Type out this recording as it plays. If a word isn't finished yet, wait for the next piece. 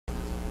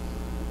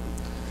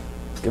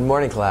Good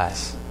morning,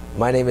 class.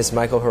 My name is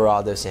Michael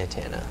Geraldo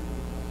Santana.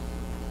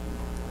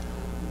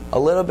 A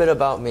little bit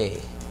about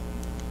me.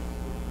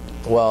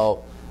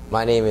 Well,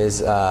 my name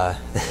is Michael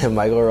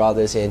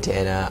Geraldo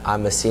Santana.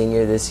 I'm a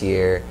senior this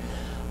year.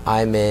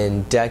 I'm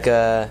in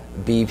DECA,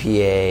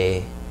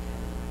 BPA,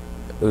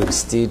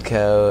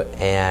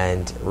 Studco,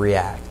 and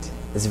React.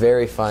 It's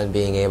very fun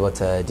being able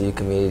to do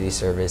community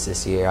service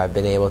this year. I've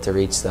been able to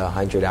reach the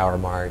 100-hour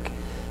mark,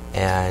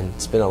 and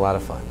it's been a lot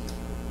of fun.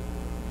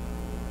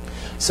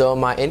 So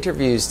my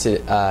interviews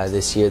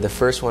this year, the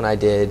first one I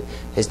did,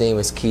 his name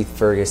was Keith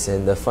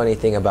Ferguson. The funny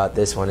thing about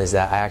this one is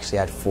that I actually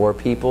had 4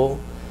 people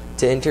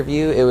to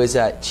interview. It was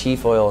at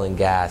Chief Oil and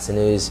Gas, and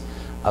it was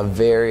a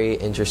very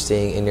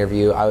interesting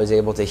interview. I was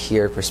able to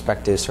hear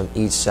perspectives from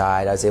each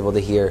side. I was able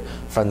to hear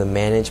from the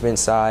management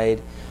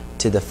side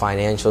to the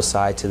financial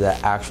side to the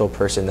actual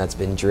person that's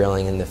been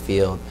drilling in the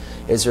field.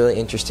 It was really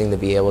interesting to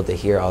be able to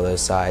hear all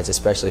those sides,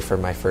 especially for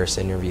my first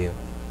interview.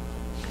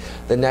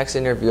 The next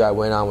interview I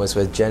went on was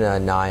with Jenna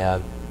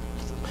Anaya,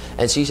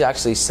 and she's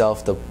actually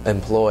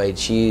self-employed.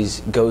 She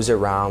goes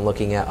around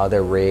looking at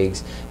other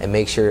rigs and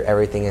make sure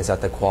everything is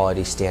at the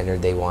quality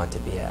standard they want to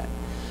be at.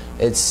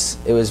 It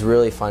was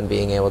really fun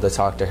being able to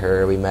talk to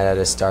her. We met at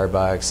a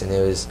Starbucks, and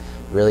it was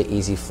really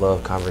easy flow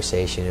of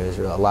conversation. It was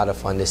a lot of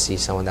fun to see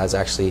someone that was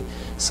actually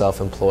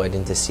self-employed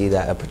and to see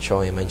that a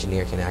petroleum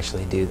engineer can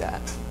actually do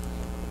that.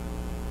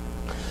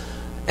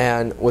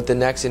 And with the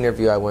next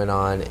interview I went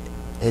on,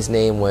 his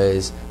name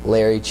was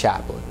Larry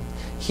Chaplin.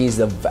 He's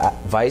the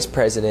vice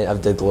president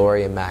of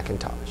DeGloria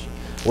Macintosh.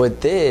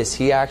 With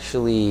this,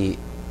 I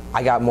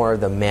got more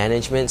of the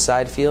management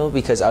side feel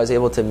because I was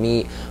able to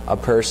meet a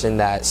person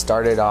that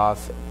started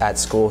off at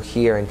school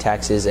here in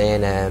Texas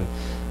A&M,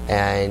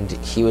 and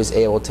he was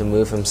able to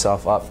move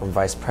himself up from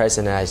vice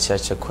president at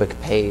such a quick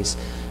pace.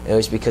 It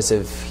was because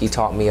he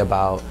taught me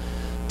about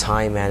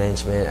time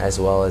management as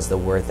well as the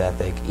work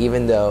ethic.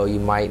 Even though you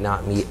might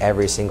not meet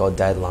every single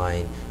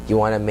deadline, you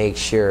want to make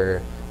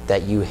sure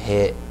that you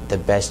hit the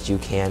best you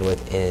can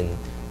within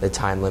the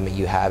time limit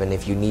you have, and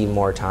if you need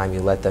more time, you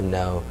let them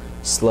know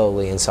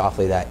slowly and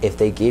softly that if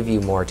they give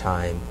you more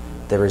time,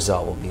 the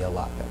result will be a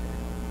lot better.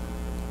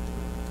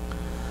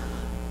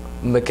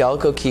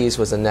 Michael Keys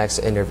was the next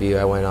interview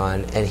I went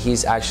on, and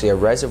he's actually a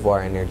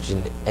reservoir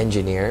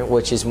engineer,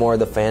 which is more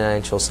the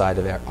financial side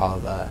of all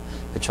the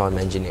petroleum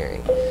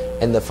engineering.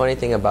 And the funny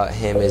thing about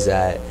him is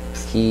that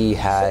he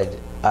had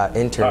an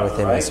intern with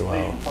him as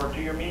well. Please report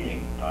to your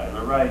meeting.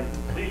 Tyler Wright,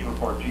 please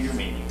report to your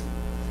meeting.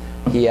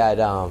 He had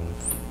an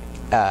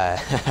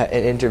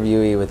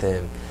interviewee with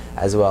him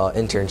as well,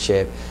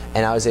 internship,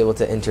 and I was able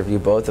to interview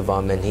both of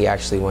them, and he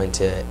actually went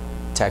to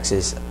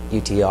Texas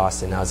UT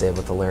Austin. I was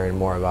able to learn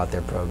more about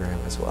their program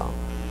as well.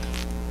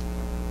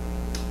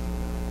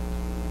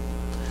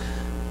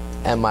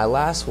 And my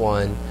last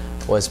one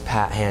was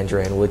Pat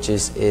Handren, which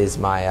is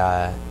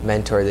my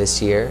mentor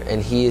this year,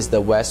 and he is the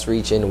West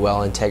Region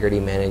Well Integrity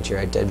Manager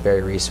at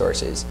Denbury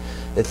Resources.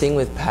 The thing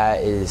with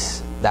Pat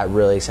that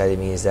really excited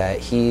me is that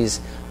he's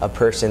a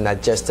person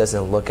that just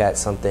doesn't look at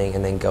something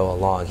and then go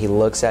along. He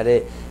looks at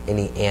it and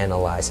he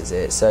analyzes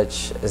it.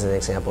 Such as an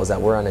example is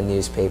that we're on a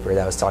newspaper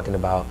that was talking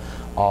about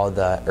all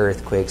the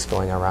earthquakes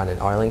going around in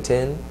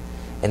Arlington,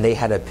 and they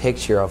had a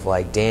picture of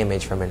like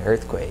damage from an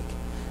earthquake.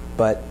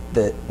 But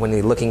when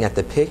you're looking at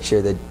the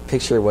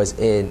picture was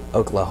in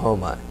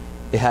Oklahoma.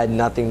 It had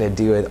nothing to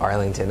do with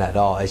Arlington at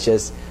all. It's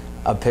just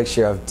a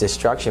picture of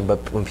destruction.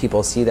 But when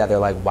people see that, they're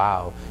like,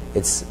 wow,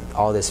 it's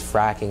all this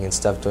fracking and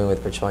stuff doing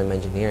with petroleum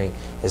engineering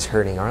is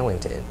hurting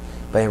Arlington.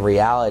 But in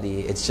reality,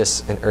 it's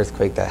just an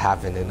earthquake that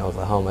happened in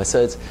Oklahoma.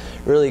 So it's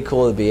really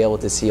cool to be able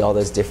to see all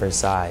those different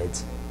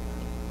sides.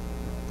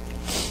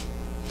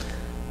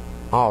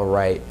 All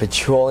right,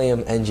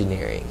 petroleum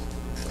engineering.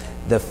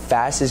 The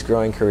fastest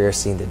growing career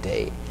seen to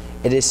date.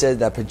 It is said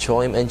that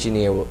petroleum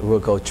engineer will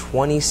go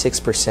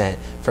 26%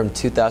 from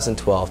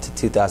 2012 to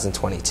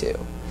 2022.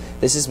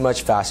 This is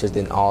much faster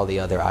than all the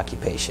other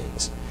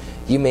occupations.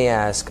 You may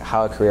ask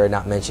how a career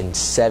not mentioned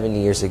 7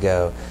 years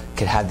ago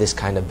could have this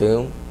kind of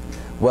boom.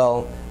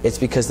 Well, it's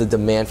because the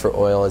demand for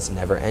oil is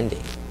never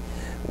ending.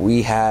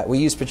 We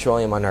use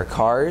petroleum on our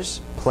cars,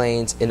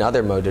 planes, and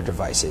other motor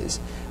devices.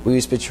 We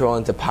use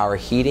petroleum to power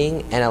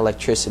heating and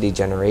electricity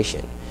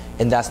generation.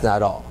 And that's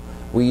not all.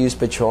 We use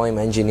petroleum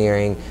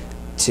engineering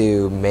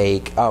to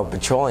make,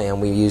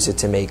 we use it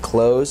to make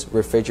clothes,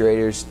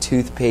 refrigerators,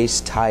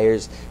 toothpaste,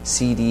 tires,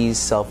 CDs,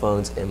 cell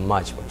phones, and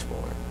much, much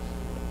more.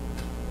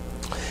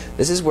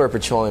 This is where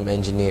petroleum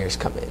engineers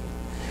come in.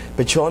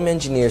 Petroleum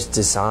engineers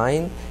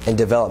design and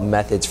develop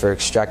methods for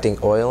extracting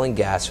oil and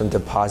gas from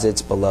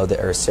deposits below the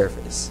Earth's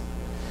surface.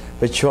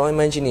 Petroleum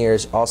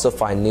engineers also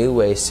find new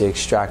ways to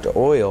extract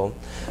oil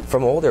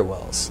from older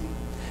wells.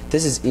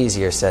 This is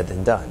easier said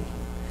than done.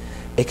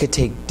 It could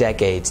take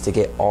decades to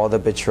get all the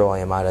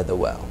petroleum out of the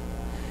well.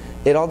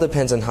 It all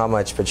depends on how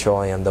much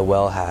petroleum the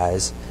well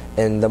has,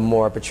 and the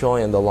more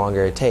petroleum, the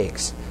longer it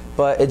takes.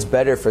 But it's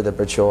better for the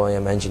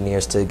petroleum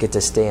engineers to get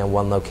to stay in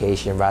one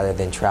location rather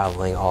than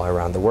traveling all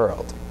around the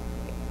world.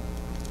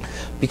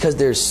 Because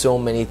there's so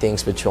many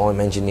things petroleum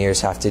engineers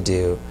have to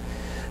do,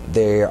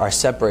 they are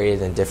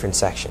separated in different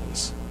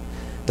sections.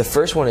 The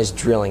first one is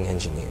drilling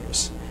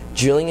engineers.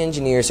 Drilling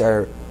engineers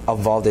are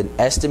involved in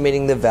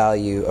estimating the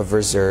value of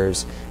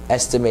reserves,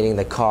 estimating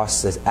the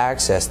costs to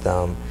access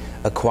them,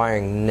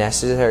 acquiring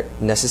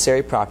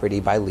necessary property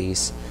by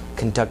lease,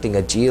 conducting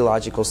a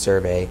geological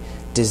survey,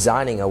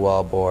 designing a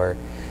wellbore,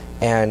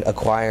 and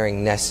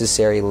acquiring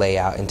necessary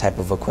layout and type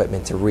of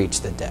equipment to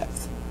reach the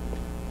depth.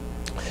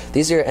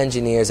 These are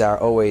engineers that are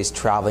always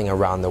traveling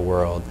around the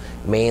world.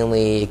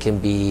 Mainly it can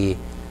be,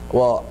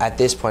 well, at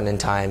this point in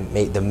time,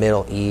 the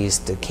Middle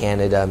East, to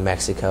Canada,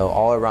 Mexico,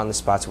 all around the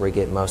spots where we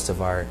get most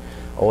of our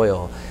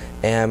oil.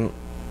 And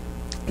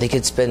they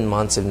could spend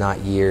months, if not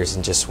years,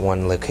 in just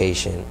one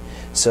location.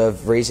 So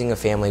if raising a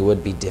family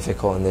would be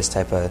difficult in this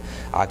type of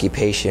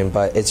occupation,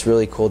 but it's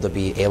really cool to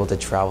be able to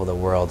travel the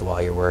world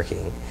while you're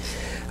working.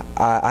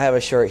 I have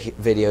a short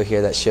video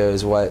here that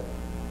shows what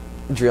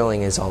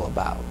drilling is all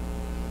about.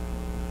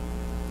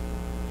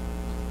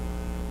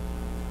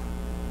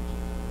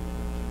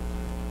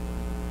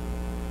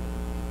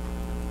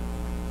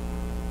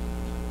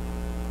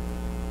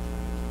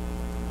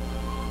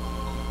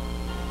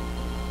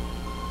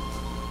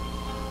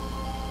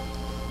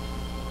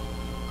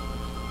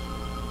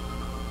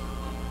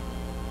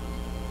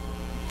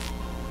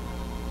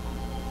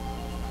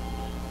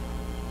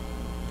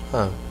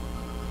 Huh.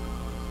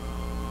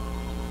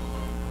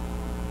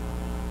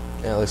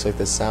 Yeah, it looks like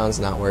the sound's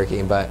not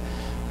working, but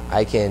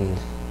I can...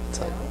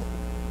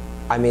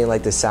 I mean,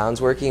 like the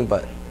sound's working,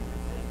 but...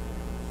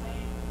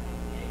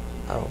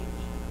 Oh.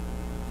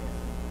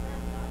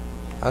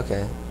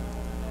 Okay.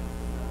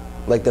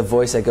 Like the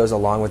voice that goes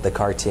along with the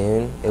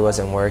cartoon, it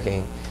wasn't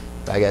working.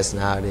 I guess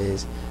now it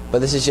is. But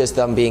this is just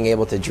them being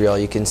able to drill.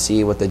 You can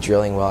see what the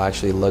drilling well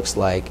actually looks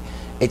like.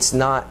 It's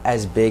not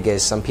as big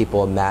as some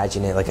people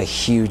imagine it, like a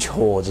huge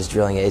hole just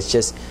drilling it. It's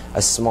just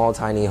a small,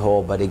 tiny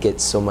hole, but it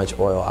gets so much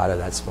oil out of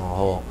that small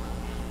hole.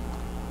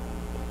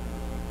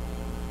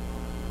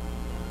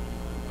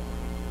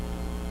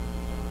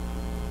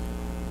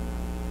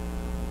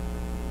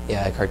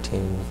 Yeah, the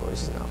cartoon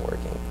voice is not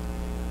working.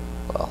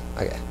 Well,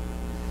 okay.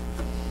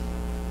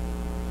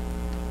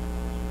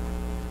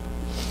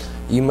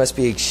 You must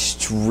be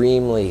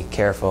extremely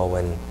careful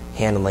when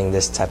handling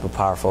this type of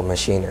powerful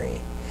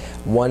machinery.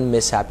 One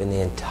mishap in the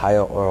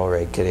entire oil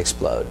rig could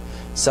explode.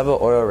 Several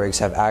oil rigs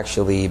have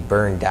actually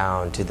burned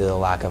down due to the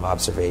lack of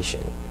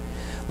observation,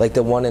 like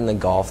the one in the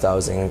Gulf that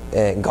was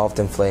engulfed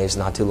in flames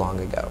not too long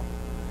ago.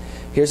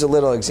 Here's a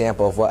little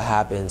example of what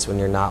happens when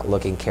you're not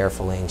looking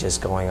carefully and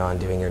just going on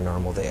doing your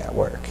normal day at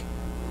work.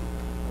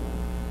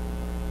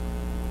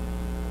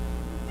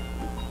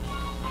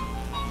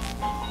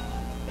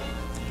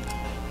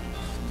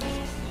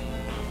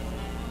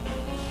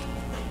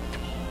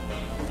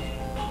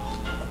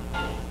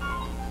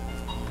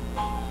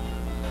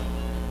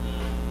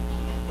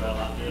 Well,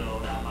 I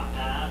filled out my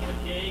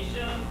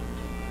application,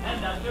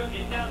 and I took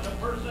it down to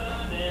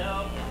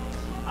personnel.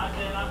 I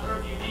said, I've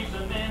heard you need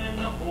some men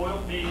in the oil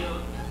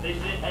field. They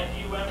said, have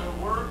you ever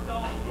worked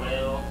on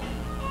well?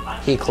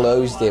 He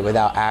closed it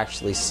without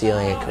actually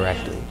sealing it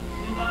correctly.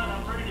 But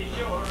I'm pretty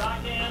sure I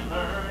can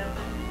learn.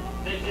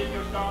 They said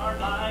you'll start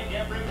like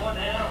everyone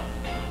else,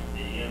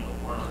 being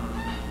the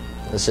worm.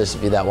 Let's just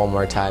view that one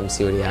more time,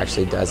 see what he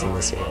actually does in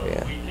this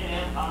area. We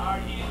can't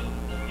hire you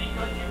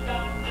because you've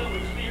got no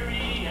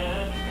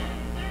experience.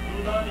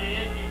 But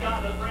if you've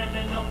got a friend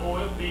in the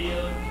oil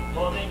field,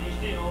 well then you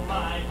still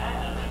might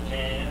have a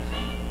chance.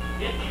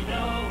 If you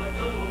know a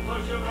tool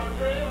pusher or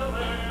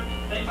driller,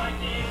 they might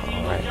give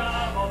you a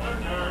job on their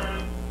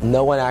turn.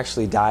 No one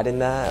actually died in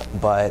that,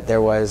 but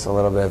there was a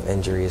little bit of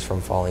injuries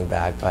from falling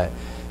back, but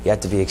you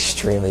have to be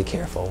extremely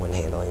careful when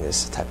handling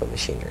this type of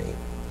machinery.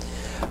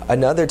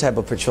 Another type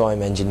of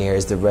petroleum engineer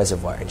is the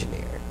reservoir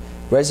engineer.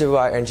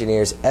 Reservoir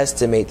engineers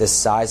estimate the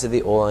size of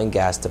the oil and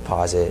gas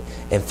deposit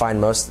and find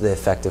most of the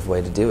effective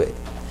way to do it.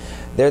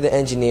 They're the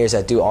engineers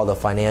that do all the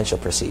financial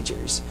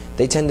procedures.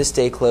 They tend to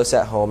stay close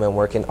at home and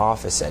work in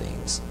office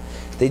settings.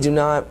 They do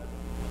not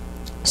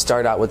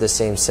start out with the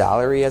same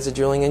salary as a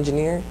drilling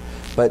engineer,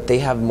 but they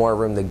have more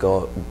room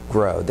to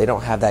grow. They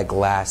don't have that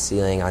glass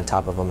ceiling on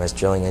top of them as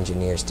drilling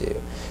engineers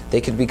do.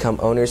 They could become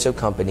owners of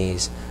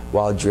companies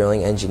while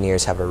drilling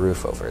engineers have a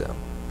roof over them.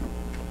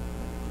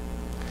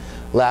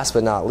 Last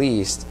but not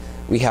least,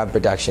 we have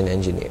production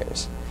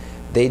engineers.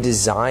 They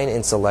design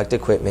and select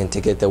equipment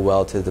to get the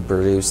well to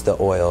produce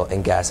the oil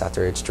and gas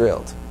after it's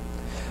drilled.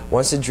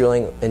 Once the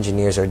drilling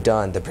engineers are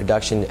done, the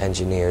production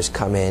engineers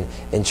come in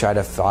and try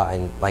to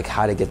find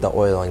how to get the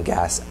oil and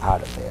gas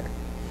out of there.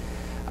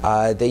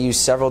 They use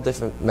several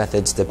different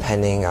methods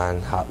depending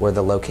on where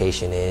the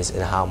location is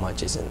and how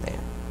much is in there.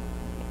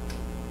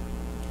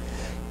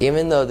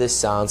 Even though this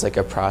sounds like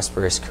a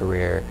prosperous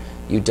career,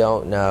 you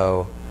don't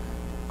know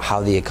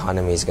how the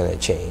economy is going to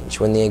change.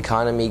 When the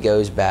economy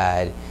goes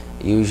bad,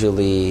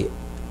 usually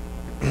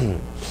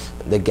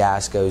the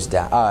gas goes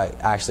down.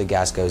 Actually,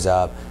 gas goes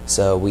up.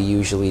 So we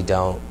usually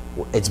don't.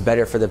 It's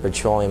better for the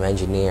petroleum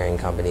engineering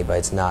company, but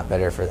it's not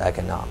better for the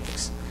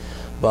economics.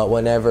 But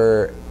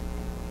whenever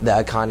the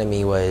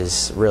economy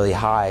was really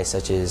high,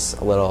 such as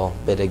a little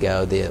bit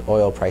ago, the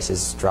oil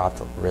prices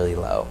dropped really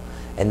low.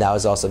 And that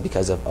was also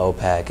because of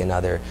OPEC and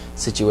other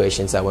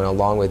situations that went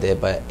along with it,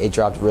 but it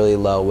dropped really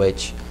low,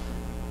 which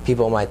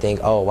people might think,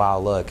 oh wow,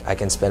 look, I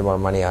can spend more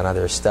money on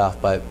other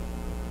stuff. But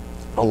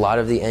a lot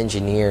of the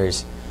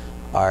engineers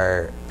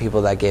are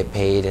people that get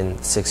paid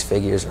in 6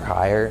 figures or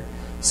higher.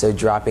 So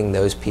dropping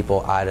those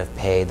people out of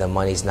pay, the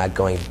money's not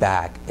going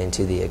back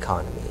into the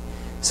economy.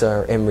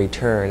 So in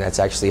return, that's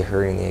actually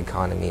hurting the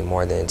economy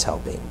more than it's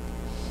helping.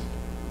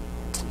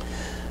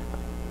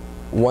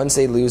 Once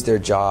they lose their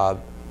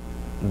job,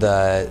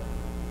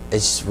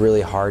 it's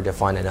really hard to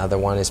find another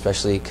one,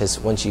 especially because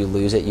once you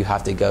lose it, you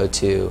have to go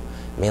to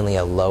mainly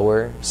a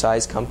lower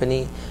size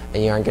company,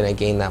 and you aren't going to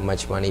gain that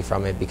much money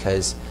from it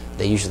because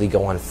they usually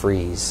go on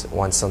freeze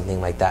once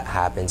something like that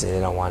happens and they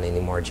don't want any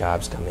more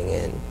jobs coming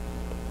in.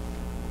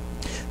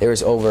 There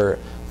was over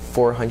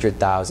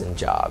 400,000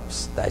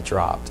 jobs that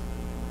dropped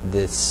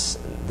this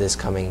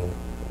coming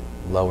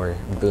lower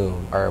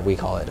boom, or we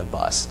call it a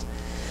bust.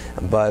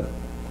 But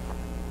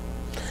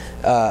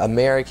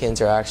Americans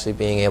are actually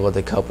being able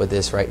to cope with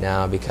this right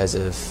now because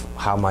of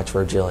how much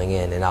we're drilling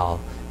in, and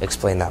I'll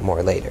explain that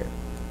more later.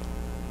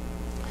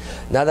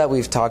 Now that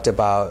we've talked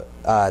about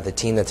the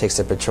team that takes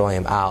the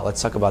petroleum out,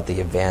 let's talk about the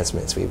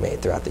advancements we've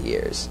made throughout the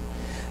years.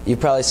 You've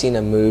probably seen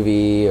a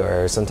movie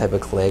or some type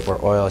of clip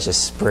where oil is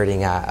just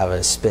spurting out of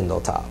a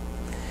spindle top.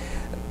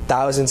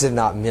 Thousands, if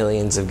not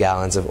millions, of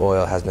gallons of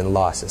oil has been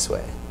lost this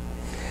way.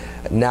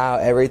 Now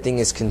everything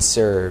is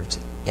conserved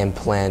and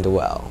planned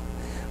well.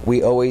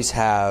 We always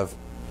have,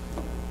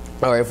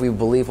 or if we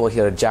believe we'll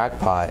hit a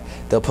jackpot,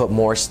 they'll put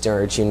more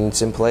storage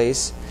units in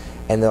place,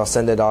 and they'll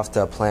send it off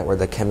to a plant where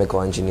the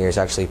chemical engineers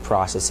actually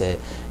process it.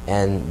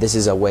 And this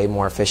is a way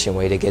more efficient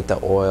way to get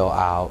the oil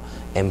out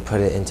and put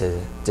it into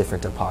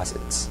different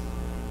deposits.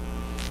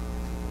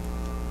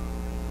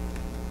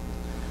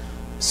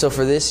 So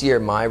for this year,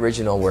 my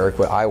original work,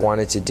 what I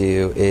wanted to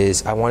do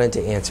is I wanted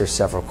to answer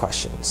several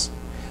questions.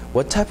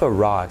 What type of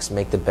rocks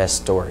make the best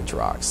storage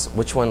rocks?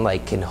 Which one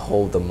can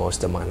hold the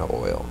most amount of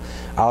oil?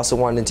 I also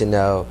wanted to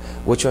know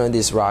which one of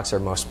these rocks are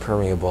most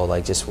permeable,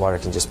 just water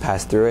can just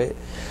pass through it.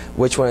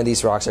 Which one of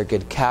these rocks are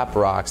good cap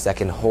rocks that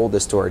can hold the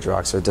storage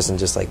rock so it doesn't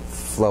just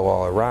flow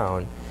all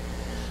around.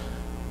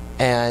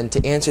 And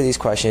to answer these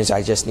questions,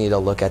 I just need to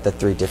look at the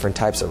 3 different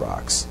types of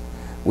rocks.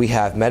 We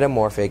have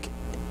metamorphic,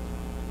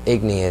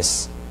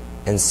 igneous,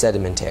 and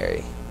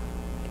sedimentary.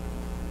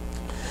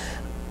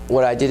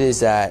 What I did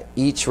is that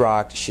each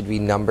rock should be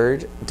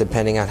numbered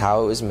depending on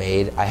how it was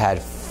made. I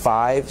had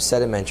 5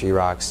 sedimentary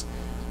rocks,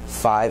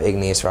 5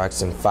 igneous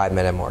rocks, and 5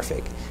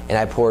 metamorphic. And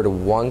I poured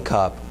 1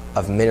 cup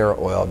of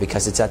mineral oil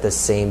because it's at the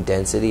same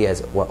density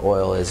as what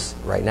oil is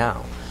right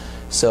now.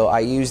 So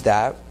I used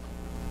that,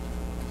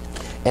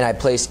 and I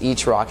placed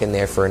each rock in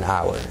there for an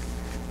hour.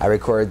 I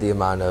recorded the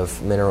amount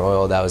of mineral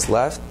oil that was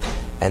left,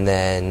 and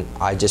then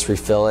I just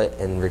refill it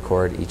and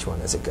record each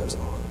one as it goes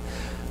along.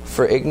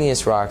 For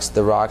igneous rocks,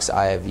 the rocks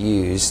I have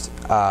used,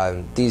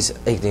 these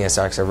igneous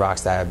rocks are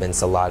rocks that have been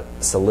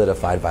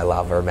solidified by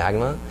lava or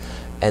magma.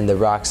 And the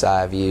rocks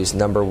I have used,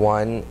 number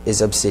 1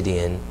 is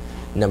obsidian,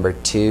 number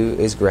 2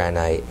 is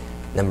granite,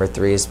 number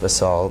 3 is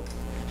basalt,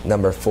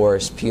 number 4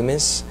 is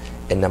pumice,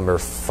 and number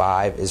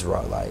 5 is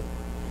rhyolite.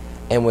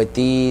 And with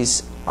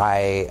these,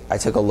 I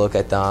took a look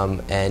at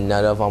them, and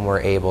none of them were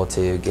able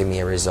to give me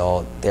a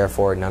result.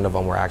 Therefore, none of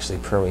them were actually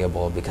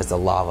permeable because the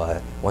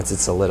lava, once it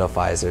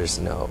solidifies, there's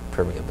no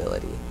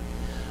permeability.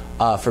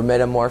 For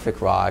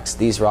metamorphic rocks,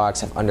 these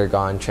rocks have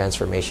undergone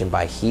transformation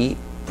by heat,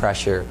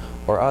 pressure,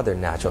 or other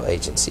natural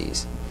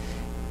agencies.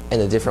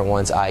 And the different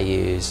ones I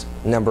use,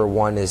 number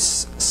 1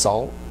 is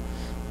salt,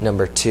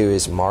 number 2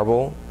 is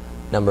marble,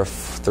 number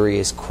 3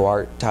 is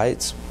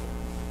quartzites,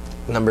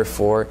 number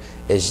 4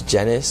 is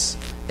gneiss,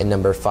 and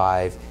number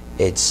 5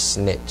 it's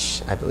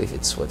snitch, I believe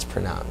it's what's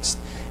pronounced.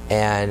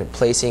 And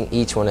placing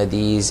each one of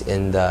these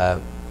in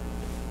the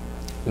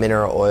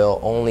mineral oil,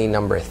 only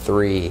number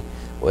 3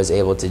 was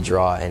able to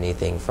draw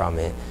anything from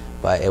it,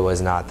 but it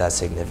was not that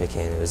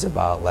significant. It was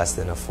about less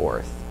than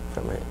 1/4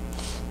 from it.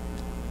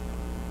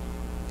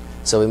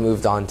 So we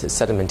moved on to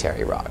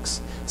sedimentary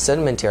rocks.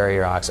 Sedimentary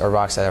rocks are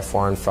rocks that are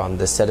formed from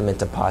the sediment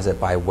deposit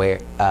by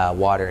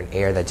water and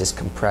air that just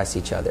compress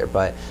each other,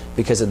 but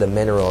because of the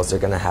minerals, they're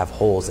going to have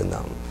holes in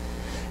them.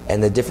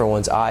 And the different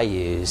ones I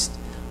used,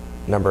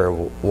 number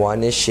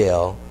 1 is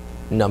shale,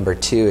 number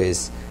 2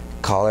 is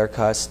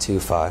Calcareous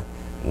tufa,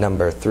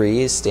 number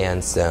 3 is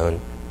sandstone,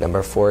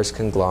 number 4 is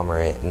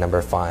conglomerate, and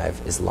number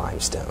 5 is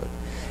limestone.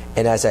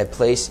 And as I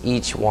placed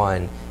each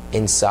one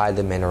inside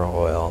the mineral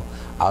oil,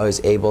 I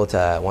was able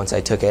to, once I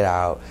took it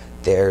out,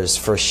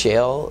 for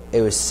shale,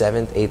 it was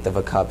 1/7 of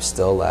a cup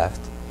still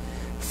left.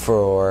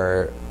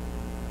 For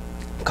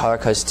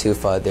Calcareous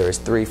tufa, there was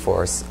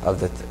 3/4 of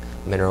the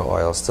mineral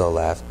oil still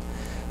left.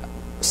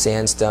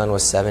 Sandstone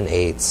was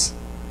 7/8.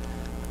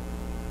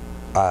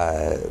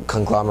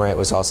 Conglomerate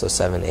was also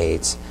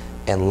 7/8,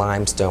 and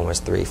limestone was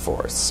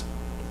 3/4.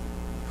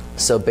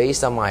 So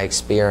based on my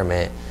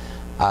experiment,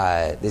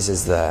 This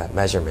is the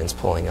measurements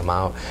pulling them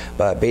out.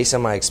 But based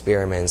on my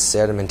experiments,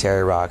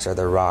 sedimentary rocks are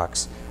the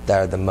rocks that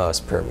are the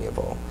most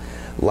permeable.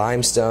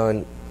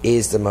 Limestone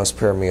is the most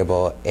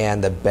permeable,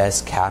 and the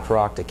best cap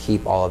rock to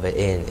keep all of it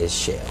in is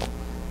shale.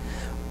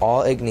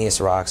 All igneous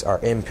rocks are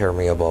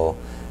impermeable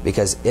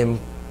because the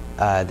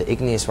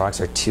igneous rocks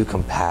are too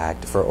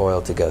compact for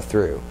oil to go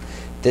through.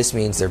 This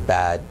means they're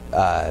bad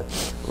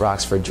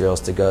rocks for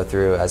drills to go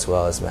through, as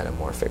well as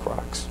metamorphic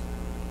rocks.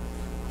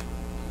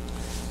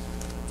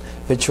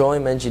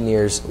 Petroleum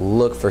engineers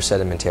look for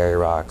sedimentary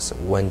rocks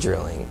when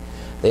drilling.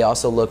 They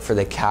also look for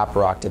the cap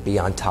rock to be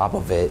on top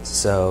of it,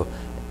 so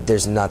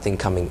there's nothing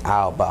coming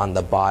out, but on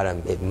the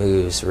bottom it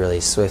moves really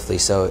swiftly,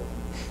 so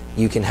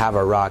you can have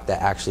a rock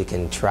that actually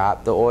can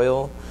trap the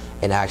oil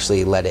and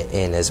actually let it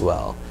in as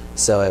well.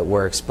 So it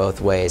works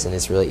both ways, and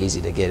it's really easy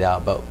to get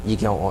out, but you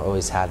don't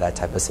always have that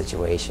type of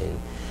situation,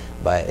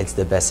 but it's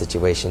the best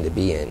situation to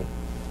be in.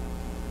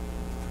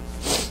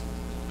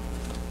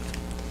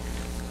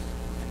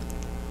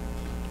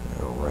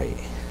 Alright.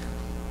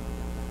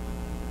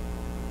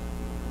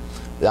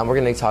 Then we're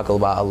going to talk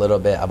about a little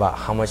bit about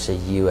how much the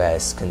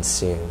U.S.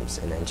 consumes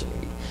in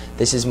engineering.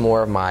 This is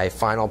more of my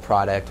final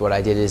product. What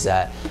I did is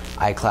that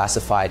I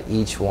classified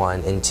each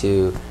one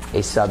into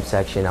a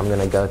subsection. I'm going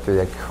to go through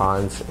the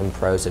cons and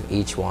pros of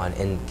each one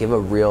and give a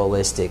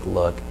realistic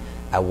look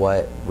at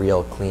what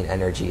real clean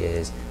energy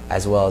is,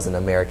 as well as an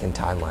American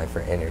timeline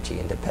for energy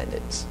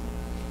independence.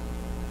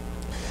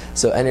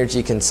 So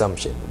energy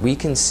consumption. We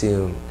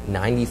consume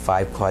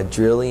 95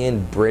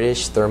 quadrillion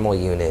British thermal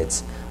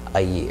units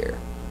a year.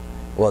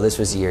 Well, this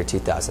was the year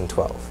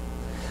 2012.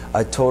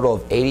 A total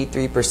of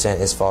 83%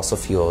 is fossil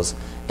fuels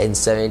and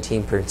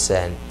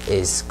 17%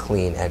 is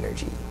clean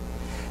energy.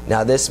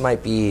 Now this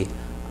might be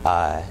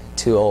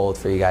too old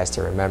for you guys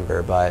to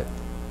remember, but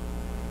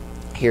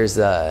here's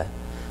the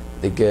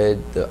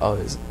good, there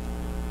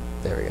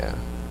we go.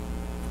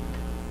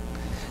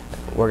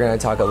 We're going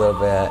to talk a little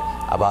bit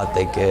about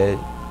the good.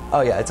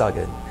 Oh yeah, it's all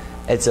good.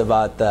 It's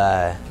about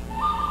the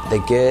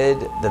good,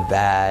 the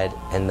bad,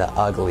 and the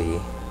ugly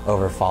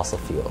over fossil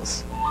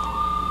fuels.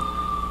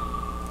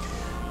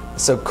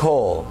 So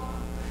coal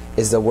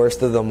is the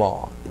worst of them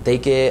all. They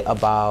get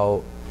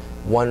about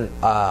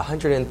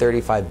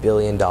 $135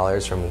 billion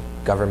from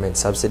government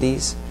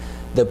subsidies.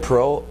 The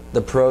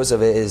pros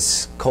of it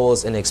is coal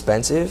is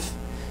inexpensive.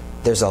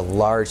 There's a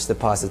large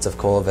deposits of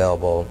coal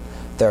available.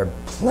 There are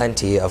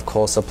plenty of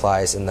coal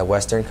supplies in the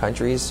Western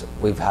countries.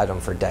 We've had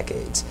them for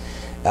decades.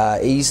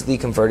 Easily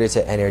converted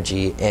to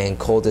energy, and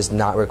coal does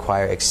not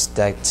require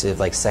extensive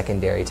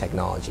secondary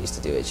technologies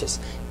to do it. It's just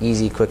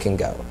easy, quick, and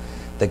go.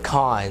 The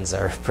cons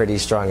are pretty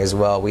strong as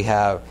well. We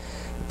have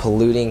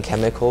polluting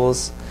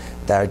chemicals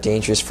that are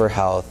dangerous for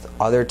health,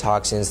 other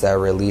toxins that are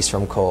released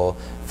from coal,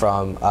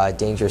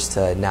 dangerous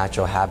to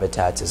natural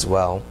habitats as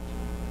well.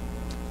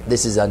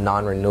 This is a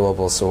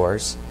non-renewable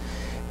source,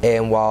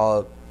 and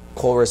while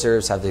coal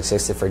reserves have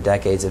existed for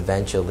decades,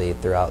 eventually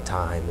throughout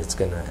time it's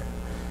going to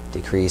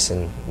decrease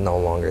and no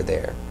longer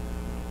there.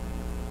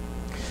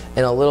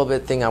 And a little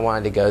bit thing I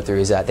wanted to go through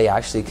is that they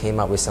actually came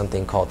up with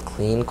something called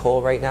clean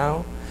coal right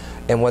now.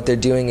 And what they're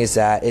doing is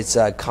that it's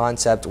a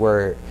concept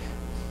where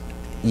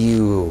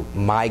you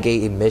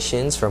mitigate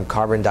emissions from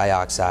carbon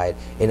dioxide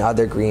and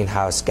other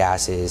greenhouse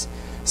gases.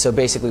 So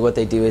basically what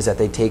they do is that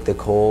they take the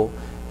coal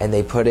and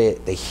they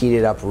heat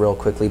it up real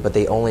quickly, but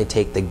they only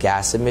take the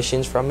gas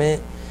emissions from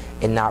it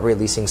and not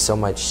releasing so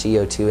much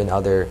CO2 and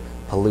other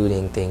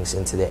polluting things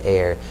into the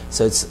air.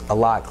 So it's a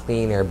lot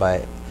cleaner,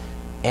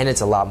 and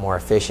it's a lot more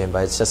efficient,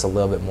 but it's just a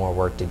little bit more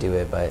work to do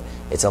it, but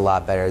it's a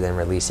lot better than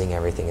releasing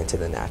everything into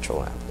the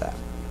natural habitat.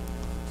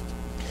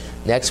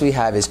 Next we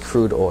have is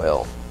crude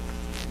oil.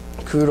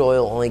 Crude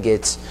oil only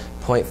gets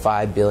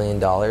 $0.5 billion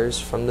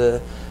from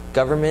the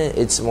government.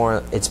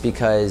 It's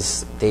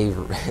because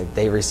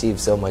they receive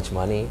so much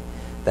money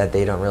that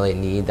they don't really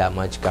need that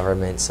much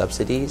government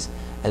subsidies.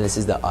 And this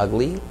is the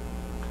ugly.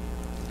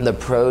 The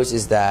pros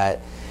is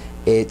that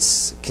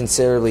it's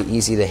considerably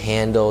easy to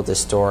handle, to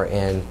store,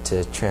 and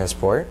to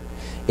transport.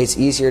 It's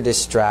easier to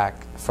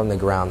extract from the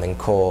ground than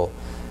coal,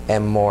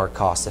 and more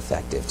cost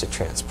effective to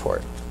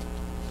transport.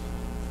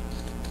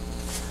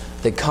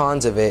 The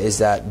cons of it is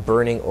that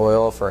burning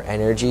oil for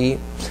energy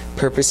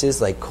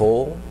purposes like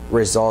coal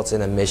results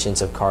in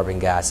emissions of carbon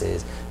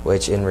gases,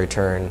 which in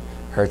return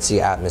hurts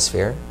the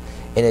atmosphere.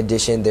 In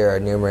addition, there are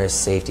numerous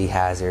safety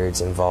hazards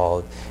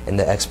involved in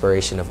the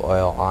exploration of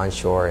oil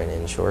onshore and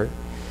inshore,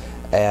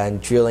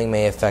 and drilling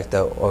may affect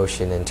the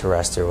ocean and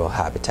terrestrial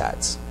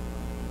habitats.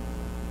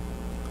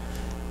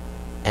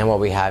 And what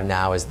we have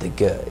now is the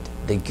good.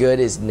 The good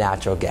is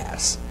natural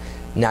gas.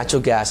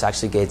 Natural gas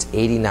actually gets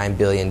 $89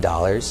 billion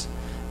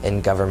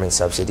in government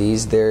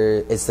subsidies.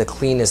 It's the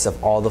cleanest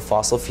of all the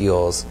fossil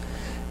fuels.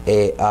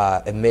 It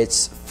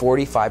emits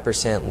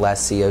 45%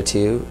 less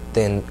CO2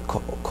 than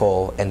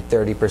coal and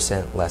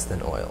 30% less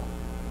than oil.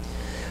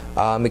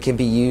 It can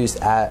be used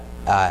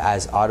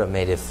as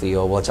automated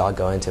fuel, which I'll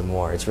go into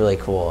more. It's really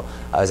cool.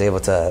 I was able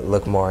to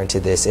look more into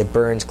this. It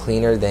burns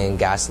cleaner than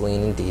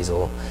gasoline and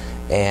diesel,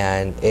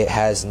 and it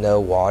has no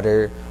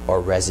water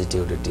or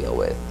residue to deal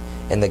with.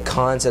 And the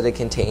cons that it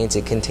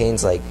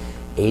contains like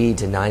 80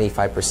 to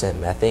 95%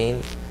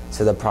 methane.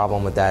 So the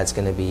problem with that is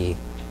going to be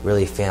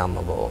really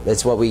flammable.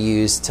 It's what we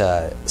use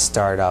to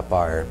start up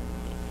our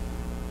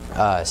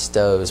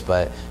stoves,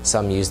 but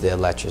some use the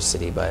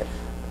electricity, but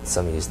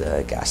some use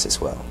the gas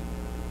as well.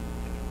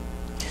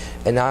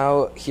 And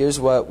now here's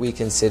what we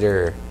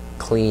consider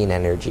clean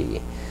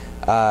energy.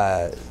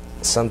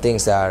 Some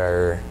things that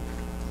are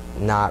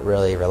not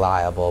really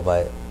reliable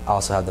but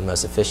also have the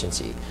most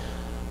efficiency,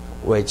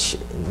 which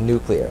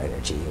nuclear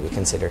energy we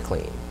consider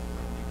clean.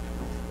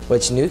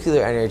 Which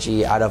nuclear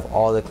energy, out of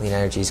all the clean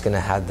energy, is going to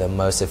have the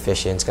most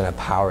efficient, it's going to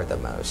power the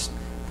most,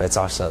 but it's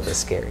also the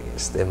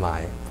scariest in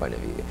my point of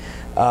view.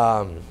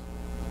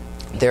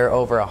 There are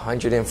over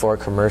 104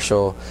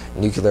 commercial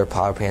nuclear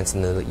power plants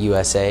in the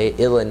USA.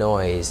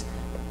 Illinois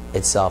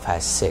itself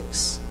has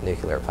 6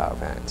 nuclear power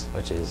plants,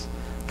 which is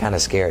kind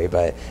of scary,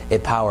 but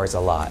it powers a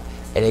lot.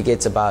 And it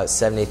gets about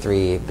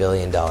 $73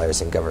 billion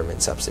in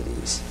government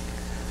subsidies.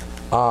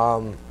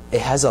 It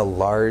has a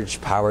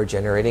large power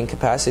generating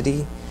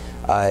capacity.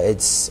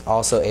 It's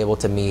also able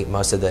to meet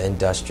most of the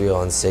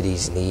industrial and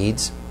cities'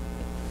 needs.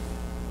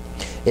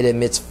 It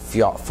emits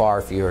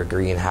far fewer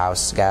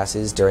greenhouse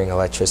gases during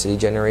electricity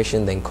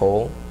generation than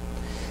coal.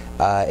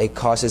 It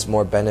causes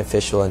more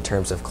beneficial in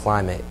terms of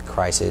climate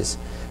crisis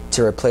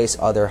to replace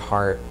other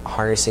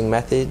harnessing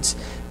methods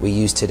we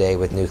use today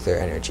with nuclear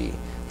energy.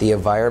 The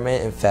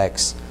environment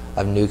effects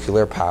of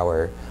nuclear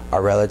power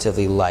are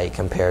relatively light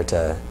compared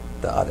to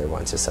the other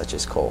ones, such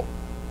as coal.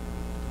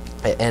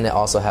 And it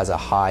also has a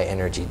high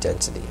energy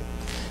density.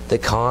 The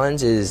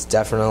cons is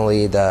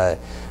definitely the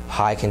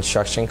high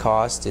construction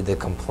cost due to the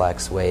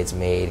complex way it's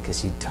made,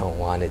 because you don't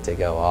want it to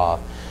go off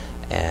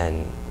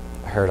and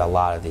hurt a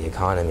lot of the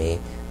economy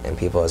and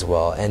people as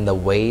well. And the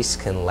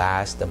waste can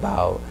last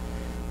about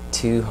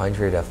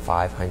 200 to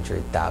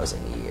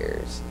 500,000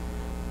 years.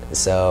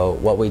 So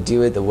what we do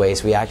with the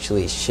waste, we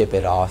actually ship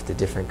it off to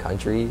different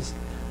countries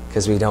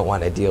because we don't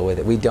want to deal with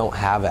it. We don't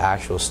have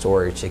actual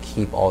storage to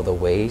keep all the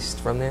waste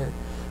from there,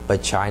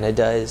 but China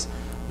does.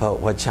 But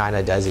what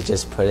China does, it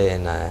just put it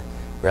in a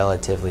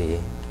relatively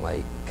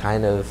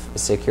kind of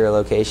secure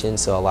location,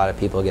 so a lot of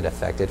people get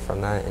affected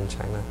from that in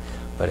China.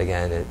 But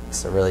again,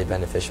 it's really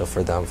beneficial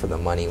for them for the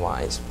money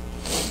wise.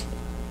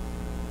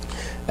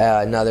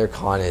 Another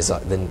con is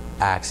the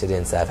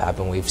accidents that have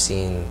happened. We've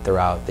seen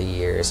throughout the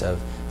years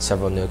of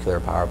several nuclear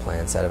power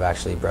plants that have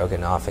actually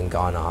broken off and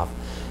gone off,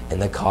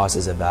 and the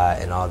causes of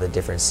that, and all the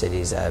different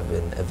cities that have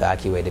been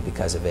evacuated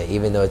because of it.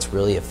 Even though it's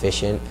really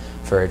efficient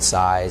for its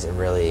size and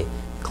really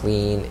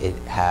clean, it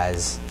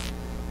has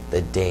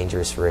the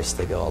dangerous risks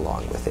that go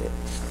along with it.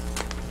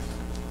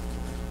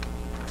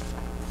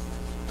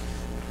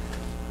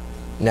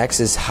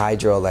 Next is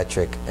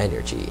hydroelectric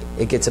energy.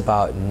 It gets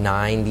about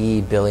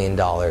 $90 billion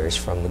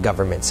from the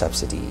government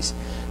subsidies.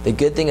 The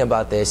good thing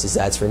about this is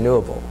that it's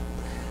renewable.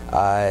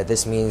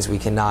 This means we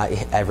cannot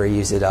ever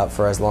use it up.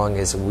 For as long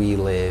as we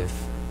live,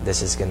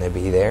 this is going to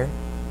be there.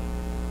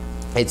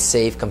 It's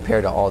safe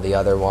compared to all the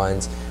other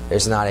ones.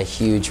 There's not a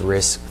huge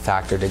risk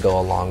factor to go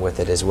along with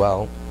it as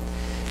well.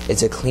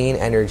 It's a clean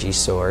energy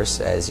source,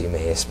 as you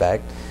may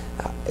expect.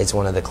 It's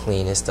one of the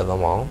cleanest of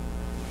them all.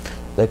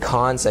 The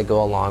cons that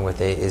go along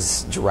with it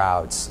is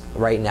droughts.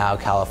 Right now,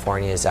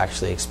 California is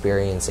actually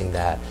experiencing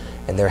that,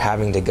 and they're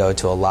having to go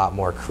to a lot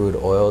more crude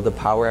oil to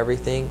power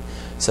everything.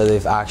 So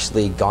they've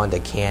actually gone to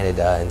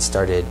Canada and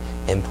started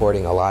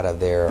importing a lot of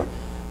their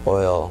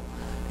oil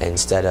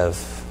instead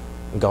of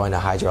going to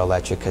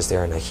hydroelectric because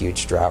they're in a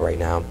huge drought right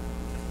now.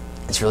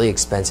 It's really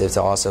expensive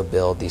to also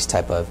build these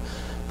type of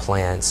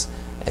plants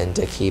and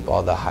to keep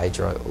all the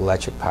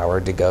hydroelectric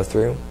power to go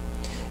through.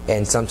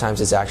 And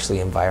sometimes it's actually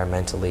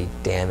environmentally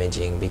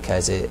damaging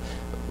because it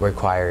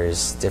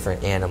requires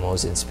different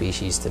animals and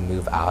species to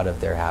move out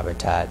of their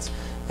habitats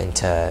and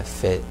to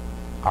fit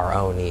our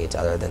own needs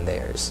other than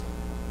theirs.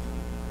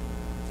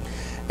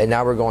 And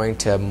now we're going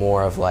to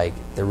more of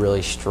the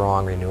really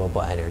strong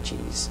renewable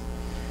energies,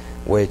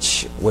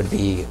 which would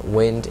be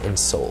wind and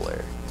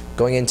solar.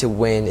 Going into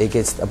wind, it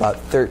gets about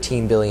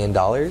 $13 billion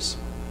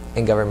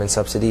in government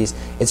subsidies.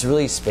 It's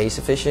really space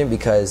efficient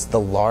because the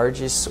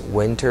largest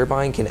wind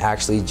turbine can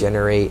actually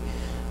generate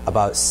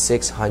about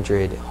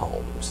 600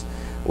 homes,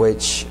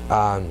 which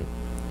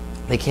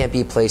they can't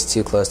be placed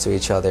too close to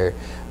each other,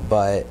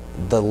 but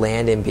the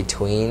land in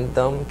between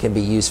them can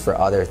be used for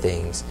other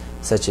things,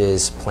 such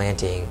as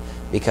planting,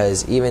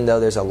 because even though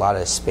there's a lot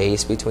of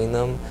space between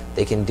them,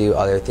 they can do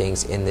other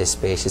things in this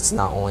space. It's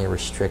not only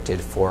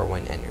restricted for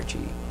wind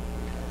energy.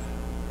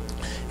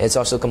 It's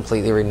also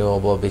completely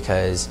renewable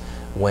because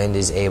wind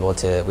is able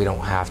to, we don't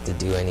have to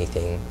do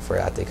anything for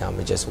that to come.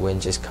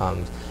 Wind just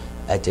comes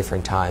at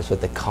different times. But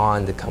the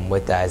con to come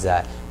with that is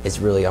that it's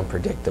really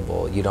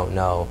unpredictable. You don't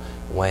know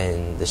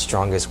when the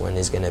strongest wind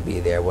is going to be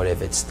there. What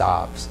if it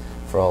stops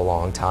for a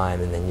long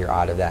time and then you're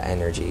out of that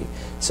energy?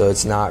 So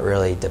it's not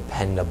really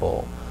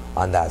dependable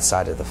on that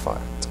side of the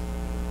front.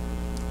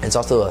 It's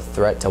also a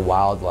threat to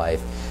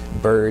wildlife.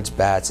 Birds,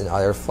 bats, and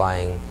other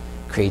flying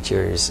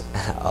creatures,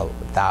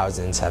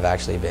 thousands have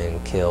actually been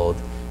killed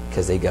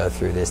because they go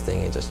through this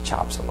thing and just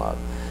chops them up,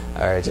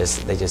 or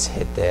they just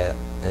hit that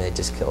and it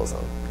just kills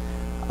them.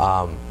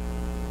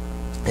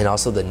 And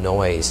also the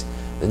noise,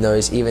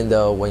 even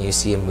though when you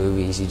see in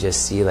movies you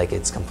just see like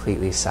it's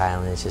completely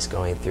silent, it's just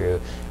going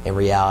through, in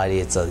reality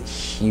it's a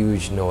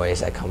huge noise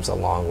that comes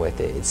along with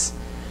it.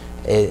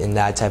 In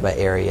that type of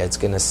area, it's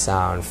going to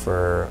sound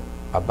for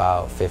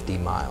about 50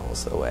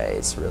 miles away.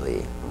 It's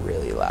really,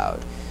 really loud.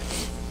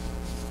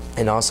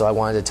 And also I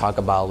wanted to talk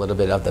about a little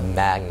bit of the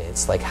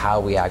magnets, like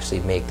how we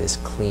actually make this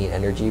clean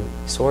energy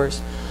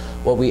source.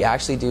 What we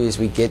actually do is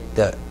we get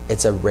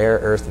it's a rare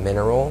earth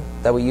mineral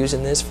that we use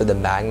in this for the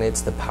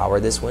magnets to power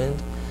this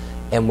wind.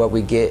 And what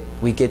we get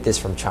this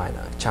from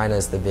China. China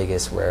is the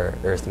biggest rare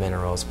earth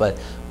minerals. But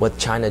what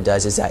China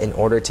does is that in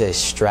order to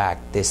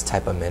extract this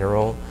type of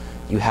mineral,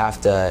 you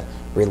have to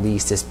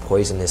release this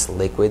poisonous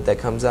liquid that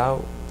comes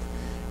out.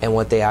 And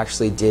what they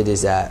actually did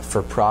is that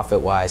for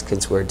profit wise,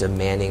 because we're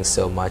demanding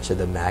so much of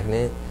the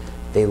magnet,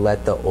 they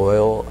let the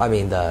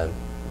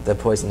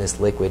poisonous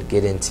liquid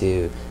get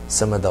into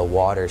some of the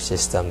water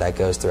system that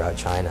goes throughout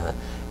China.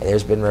 And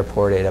there's been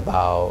reported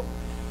about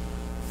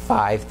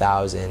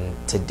 5,000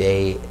 to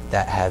date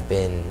that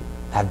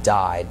have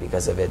died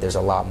because of it. There's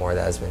a lot more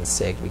that has been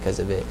sick because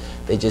of it.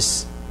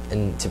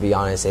 And to be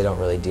honest, they don't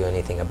really do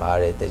anything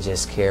about it. They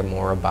just care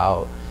more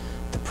about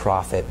the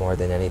profit more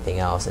than anything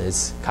else. And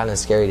it's kind of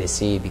scary to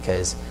see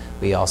because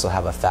we also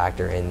have a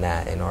factor in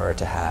that in order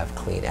to have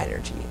clean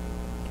energy.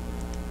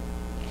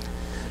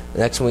 The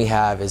next one we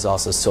have is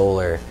also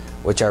solar,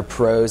 which our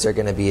pros are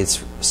going to be,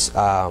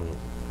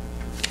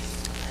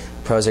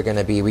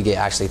 we get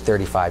actually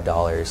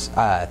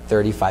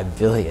 $35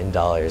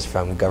 billion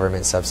from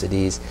government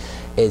subsidies.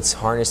 It's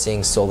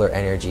harnessing solar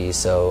energy,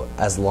 so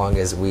as long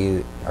as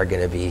we are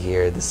going to be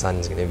here, the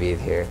sun's going to be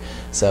here.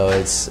 So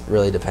it's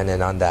really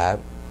dependent on that.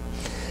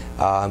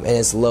 And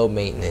it's low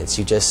maintenance.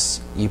 You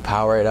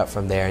power it up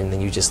from there and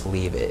then you just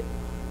leave it.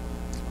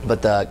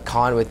 But the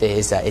con with it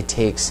is that it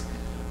takes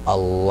a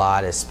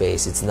lot of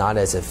space. It's not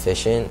as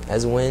efficient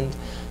as wind,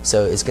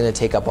 so it's going to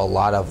take up a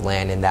lot of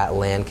land, and that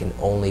land can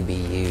only be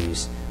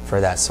used for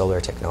that solar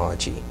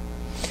technology,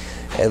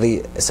 at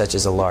least such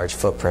as a large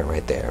footprint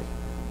right there.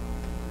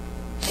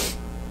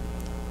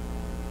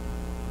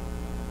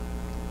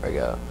 There we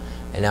go.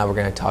 And now we're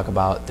going to talk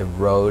about the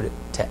road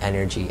to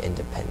energy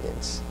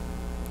independence.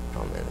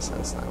 Oh man, the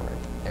sun's not working.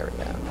 There we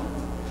go.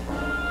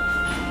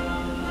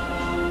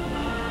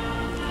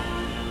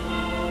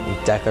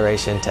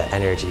 Declaration to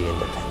energy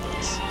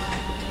independence.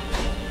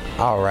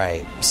 All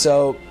right,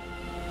 so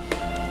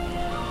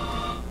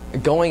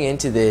going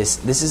into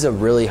this is a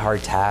really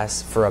hard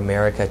task for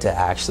America to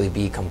actually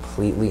be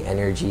completely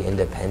energy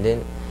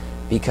independent,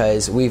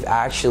 because we've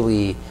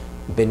actually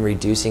been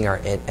reducing our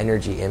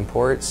energy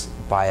imports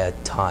by a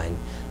ton.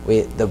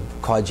 The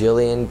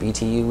quadrillion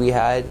BTU we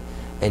had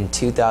in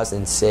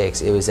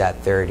 2006, it was at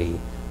 30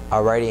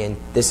 already, and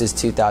this is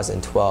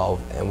 2012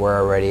 and we're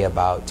already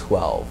about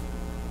 12.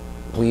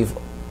 We've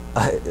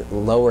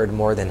lowered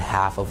more than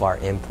half of our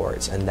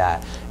imports and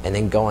that. And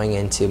then going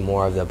into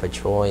more of the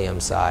petroleum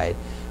side,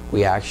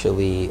 we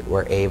actually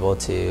were able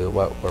to,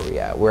 what were we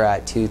at? We're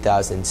at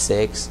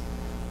 2006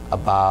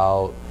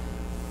 about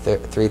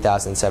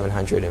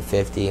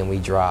 3,750, and we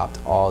dropped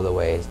all the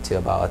way to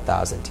about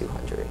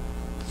 1,200.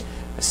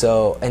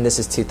 So, and this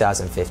is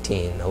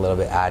 2015, a little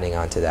bit adding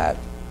on to that.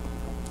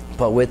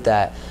 But with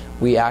that,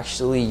 we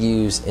actually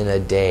use in a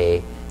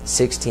day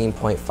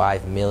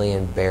 16.5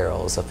 million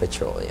barrels of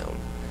petroleum.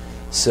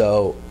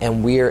 So,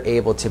 and we are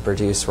able to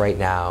produce right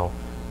now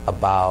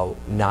about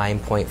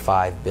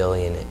 9.5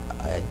 billion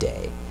a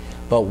day.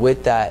 But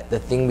with that, the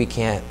thing we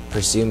can't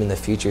presume in the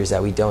future is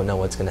that we don't know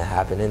what's going to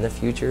happen in the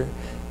future.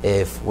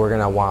 If we're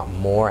going to want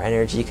more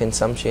energy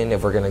consumption,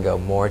 if we're going to go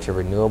more to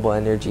renewable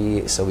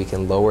energy so we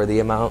can lower the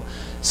amount.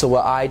 So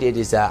what I did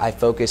is that I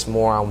focused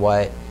more on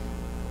what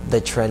the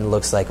trend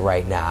looks like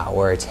right now,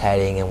 where it's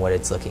heading and what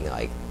it's looking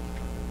like.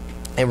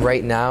 And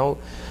right now,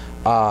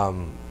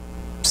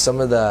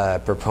 some of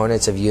the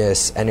proponents of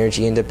U.S.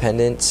 energy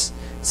independence,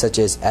 such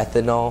as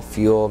ethanol,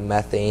 fuel,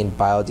 methane,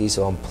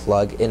 biodiesel, and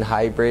plug-in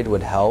hybrid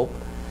would help,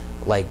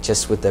 like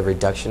just with the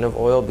reduction of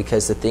oil,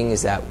 because the thing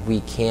is that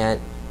we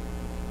can't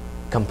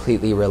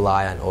completely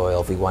rely on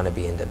oil if we want to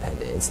be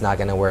independent. It's not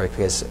going to work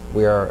because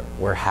we're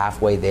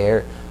halfway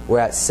there. We're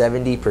at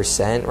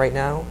 70% right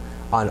now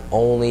on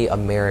only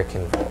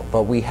American coal,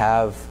 but we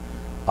have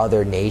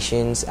other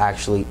nations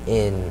actually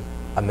in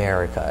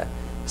America.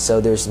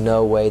 So there's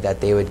no way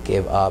that they would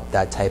give up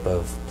that type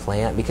of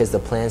plant, because the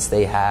plants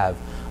they have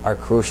are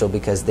crucial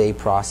because they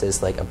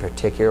process like a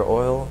particular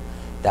oil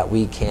that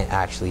we can't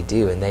actually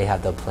do, and they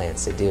have the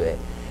plants to do it.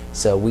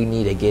 So we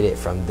need to get it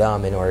from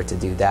them in order to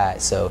do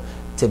that. So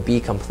to be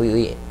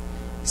completely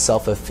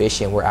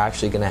self-efficient, we're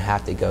actually going to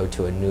have to go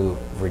to a new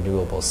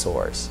renewable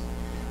source.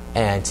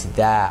 And to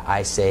that,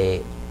 I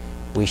say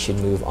we should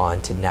move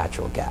on to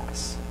natural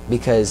gas,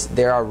 because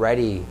there are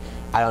already,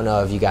 I don't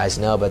know if you guys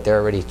know, but there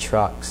are already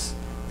trucks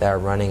that are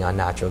running on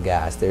natural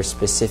gas. There's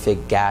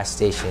specific gas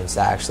stations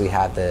that actually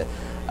have the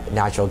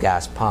natural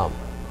gas pump.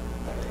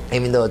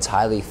 Even though it's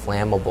highly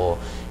flammable,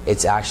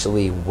 it's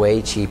actually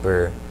way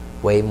cheaper,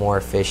 way more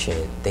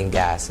efficient than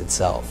gas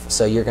itself.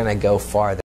 So you're going to go farther.